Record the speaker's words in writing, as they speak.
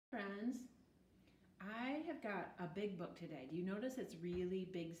Friends, I have got a big book today. Do you notice it's really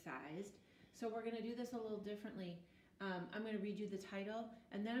big sized? So we're going to do this a little differently. I'm going to read you the title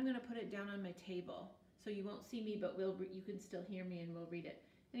and then I'm going to put it down on my table. So you won't see me, but you can still hear me and we'll read it.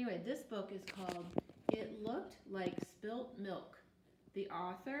 Anyway, this book is called It Looked Like Spilt Milk. The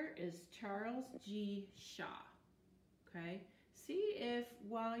author is Charles G. Shaw. Okay? See if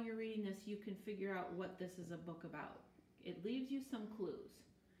while you're reading this you can figure out what this is a book about. It leaves you some clues.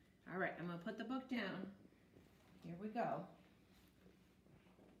 All right, I'm going to put the book down. Here we go.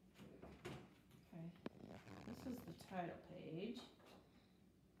 Okay, this is the title page.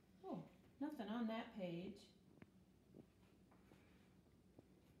 Oh, nothing on that page.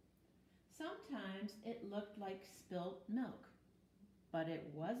 Sometimes it looked like spilt milk, but it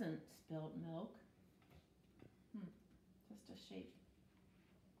wasn't spilt milk. Just a shape.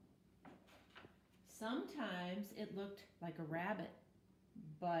 Sometimes it looked like a rabbit,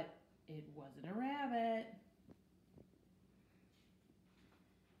 but it wasn't a rabbit.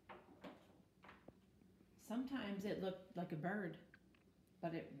 Sometimes it looked like a bird,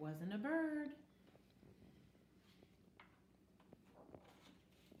 but it wasn't a bird.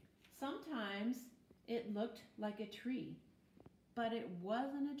 Sometimes it looked like a tree, but it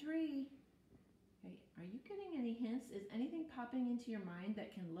wasn't a tree. Okay, are you getting any hints? Is anything popping into your mind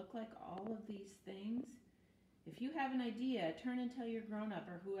that can look like all of these things? If you have an idea, turn and tell your grown-up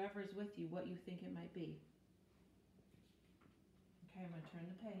or whoever's with you what you think it might be. Okay, I'm going to turn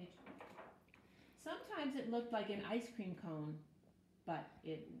the page. Sometimes it looked like an ice cream cone, but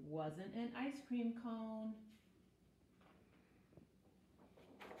it wasn't an ice cream cone.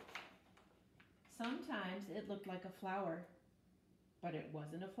 Sometimes it looked like a flower, but it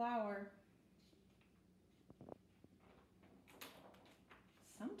wasn't a flower.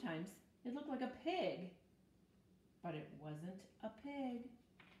 Sometimes it looked like a pig, but it wasn't a pig.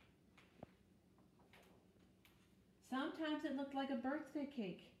 Sometimes it looked like a birthday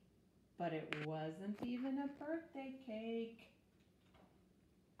cake, but it wasn't even a birthday cake.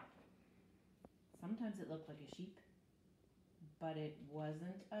 Sometimes it looked like a sheep, but it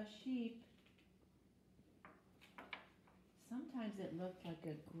wasn't a sheep. Sometimes it looked like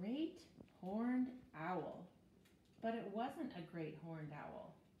a great horned owl, but it wasn't a great horned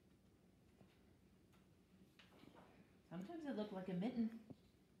owl. Sometimes it looked like a mitten,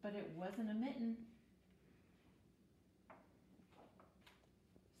 but it wasn't a mitten.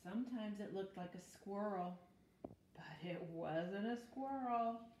 Sometimes it looked like a squirrel, but it wasn't a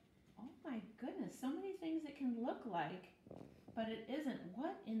squirrel. Oh my goodness, so many things it can look like, but it isn't.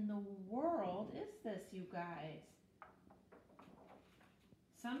 What in the world is this, you guys?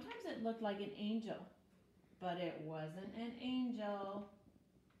 Sometimes it looked like an angel, but it wasn't an angel.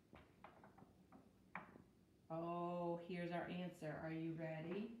 Oh, here's our answer. Are you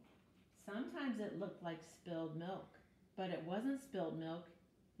ready? Sometimes it looked like spilled milk, but it wasn't spilled milk.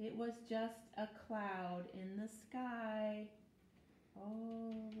 It was just a cloud in the sky.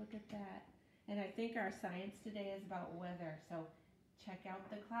 Oh, look at that. And I think our science today is about weather. So check out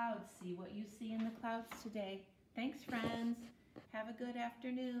the clouds. See what you see in the clouds today. Thanks, friends. Have a good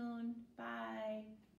afternoon. Bye.